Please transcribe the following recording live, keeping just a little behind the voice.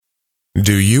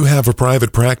Do you have a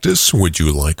private practice? Would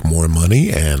you like more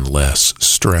money and less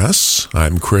stress?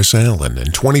 I'm Chris Allen.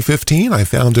 In 2015, I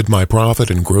founded my profit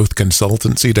and growth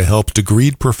consultancy to help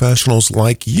degreed professionals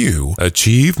like you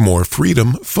achieve more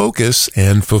freedom, focus,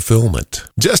 and fulfillment.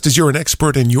 Just as you're an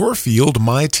expert in your field,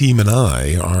 my team and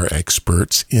I are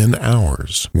experts in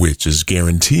ours, which is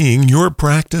guaranteeing your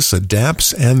practice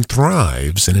adapts and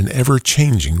thrives in an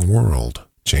ever-changing world.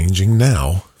 Changing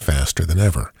now faster than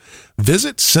ever.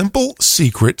 Visit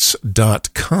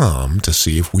simplesecrets.com to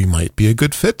see if we might be a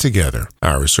good fit together.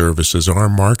 Our services are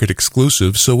market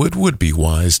exclusive, so it would be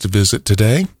wise to visit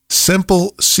today.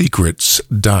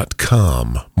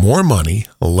 Simplesecrets.com. More money,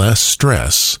 less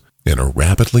stress in a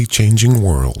rapidly changing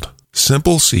world.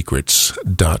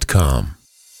 Simplesecrets.com.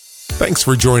 Thanks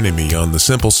for joining me on the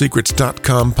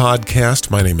SimpleSecrets.com podcast.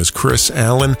 My name is Chris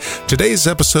Allen. Today's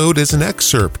episode is an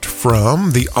excerpt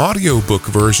from the audiobook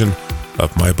version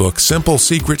of my book, Simple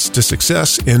Secrets to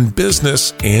Success in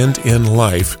Business and in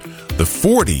Life, the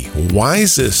 40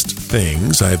 wisest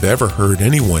things I've ever heard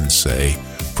anyone say,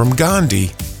 from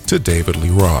Gandhi to David Lee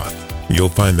Roth. You'll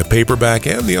find the paperback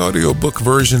and the audiobook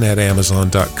version at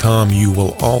Amazon.com. You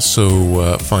will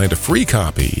also find a free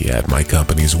copy at my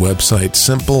company's website,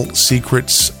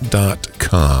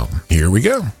 SimpleSecrets.com. Here we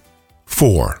go.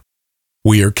 4.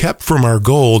 We are kept from our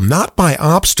goal not by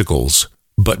obstacles,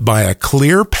 but by a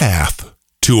clear path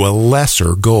to a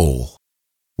lesser goal.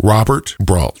 Robert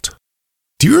Brault.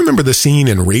 Do you remember the scene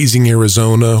in Raising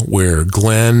Arizona where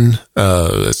Glenn,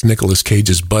 that's Nicolas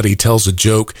Cage's buddy, tells a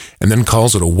joke and then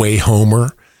calls it a way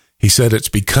homer? He said it's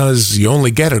because you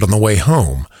only get it on the way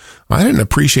home. I didn't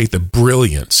appreciate the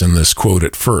brilliance in this quote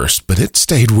at first, but it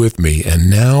stayed with me, and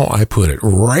now I put it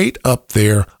right up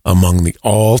there among the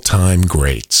all-time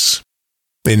greats.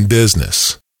 In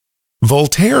business,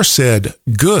 Voltaire said,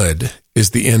 "Good is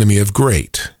the enemy of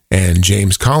great." And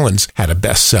James Collins had a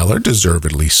bestseller,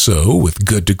 deservedly so, with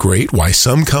Good to Great, Why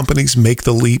Some Companies Make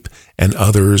the Leap and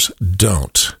Others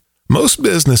Don't. Most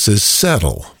businesses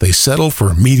settle. They settle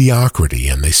for mediocrity,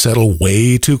 and they settle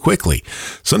way too quickly,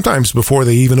 sometimes before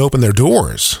they even open their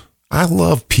doors. I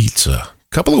love pizza. A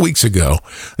couple of weeks ago,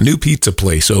 a new pizza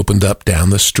place opened up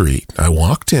down the street. I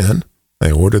walked in. I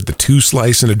ordered the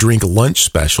 2-slice-and-a-drink lunch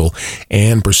special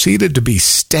and proceeded to be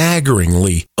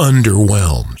staggeringly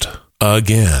underwhelmed.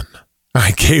 Again. I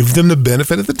gave them the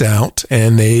benefit of the doubt,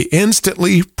 and they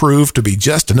instantly proved to be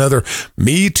just another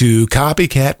Me Too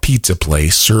copycat pizza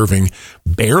place serving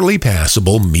barely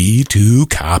passable Me Too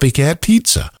copycat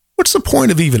pizza. What's the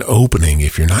point of even opening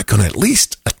if you're not going to at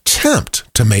least attempt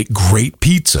to make great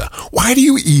pizza? Why do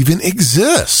you even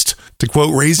exist? To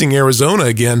quote Raising Arizona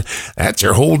again, that's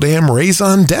your whole damn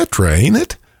raison d'etre, ain't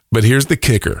it? But here's the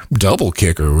kicker, double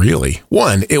kicker, really.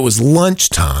 1, it was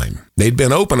lunchtime. They'd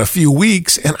been open a few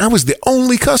weeks, and I was the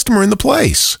only customer in the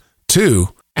place. 2,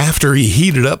 after he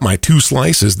heated up my 2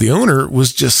 slices, the owner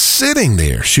was just sitting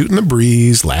there, shooting the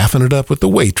breeze, laughing it up with the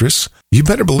waitress. You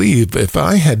better believe if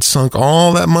I had sunk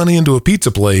all that money into a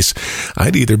pizza place,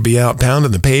 I'd either be out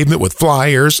pounding the pavement with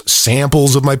flyers,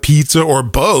 samples of my pizza, or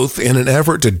both in an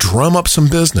effort to drum up some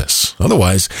business.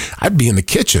 Otherwise, I'd be in the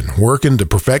kitchen working to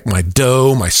perfect my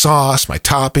dough, my sauce, my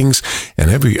toppings, and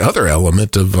every other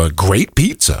element of a great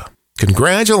pizza.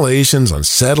 Congratulations on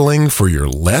settling for your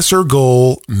lesser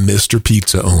goal, Mr.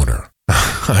 Pizza Owner.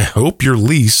 I hope your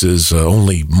lease is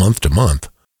only month to month.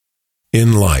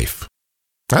 In life,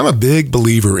 I'm a big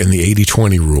believer in the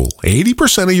 80-20 rule.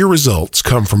 80% of your results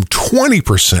come from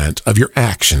 20% of your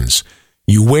actions.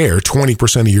 You wear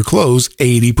 20% of your clothes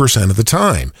 80% of the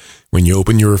time. When you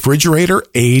open your refrigerator,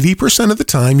 80% of the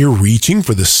time you're reaching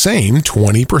for the same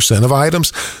 20% of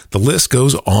items. The list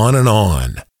goes on and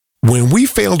on. When we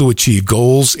fail to achieve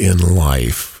goals in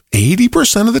life,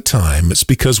 80% of the time it's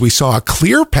because we saw a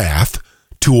clear path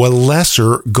to a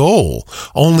lesser goal.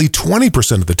 Only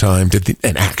 20% of the time did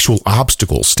an actual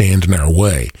obstacle stand in our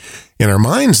way. In our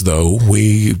minds, though,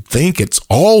 we think it's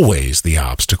always the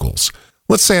obstacles.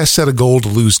 Let's say I set a goal to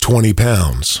lose 20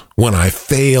 pounds. When I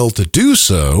fail to do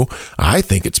so, I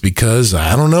think it's because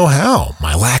I don't know how.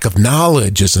 My lack of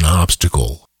knowledge is an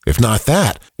obstacle. If not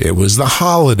that, it was the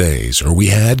holidays, or we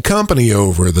had company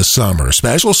over the summer.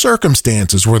 Special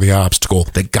circumstances were the obstacle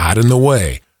that got in the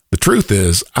way. The truth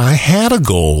is, I had a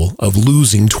goal of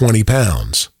losing 20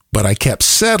 pounds, but I kept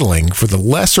settling for the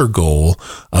lesser goal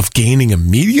of gaining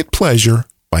immediate pleasure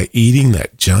by eating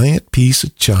that giant piece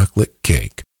of chocolate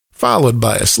cake, followed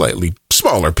by a slightly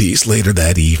smaller piece later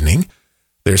that evening.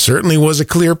 There certainly was a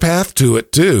clear path to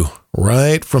it, too,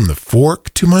 right from the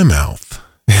fork to my mouth.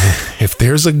 If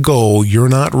there's a goal you're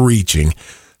not reaching,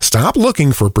 Stop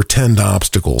looking for pretend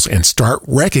obstacles and start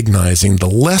recognizing the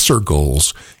lesser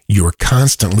goals you're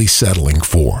constantly settling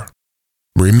for.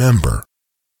 Remember,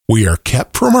 we are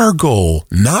kept from our goal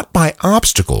not by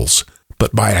obstacles,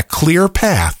 but by a clear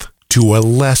path to a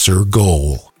lesser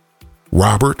goal.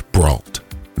 Robert Brault.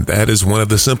 That is one of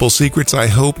the simple secrets I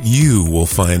hope you will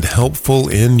find helpful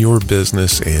in your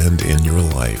business and in your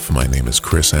life. My name is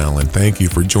Chris Allen. Thank you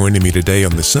for joining me today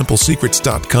on the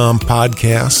SimpleSecrets.com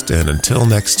podcast. And until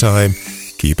next time,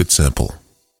 keep it simple.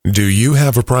 Do you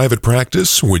have a private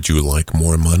practice? Would you like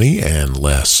more money and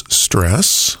less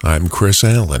stress? I'm Chris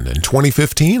Allen. In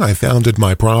 2015, I founded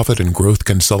my profit and growth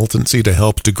consultancy to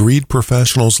help degreed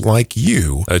professionals like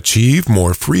you achieve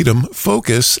more freedom,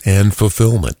 focus, and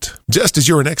fulfillment. Just as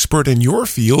you're an expert in your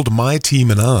field, my team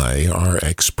and I are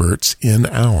experts in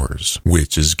ours,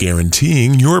 which is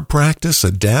guaranteeing your practice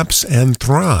adapts and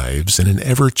thrives in an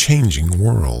ever-changing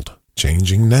world.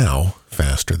 Changing now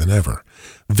faster than ever.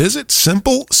 Visit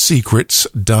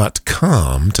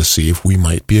SimpleSecrets.com to see if we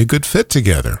might be a good fit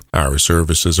together. Our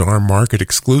services are market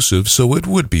exclusive, so it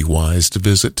would be wise to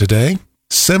visit today.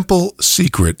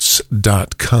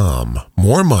 SimpleSecrets.com.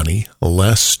 More money,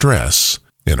 less stress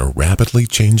in a rapidly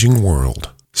changing world.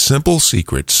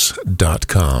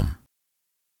 SimpleSecrets.com.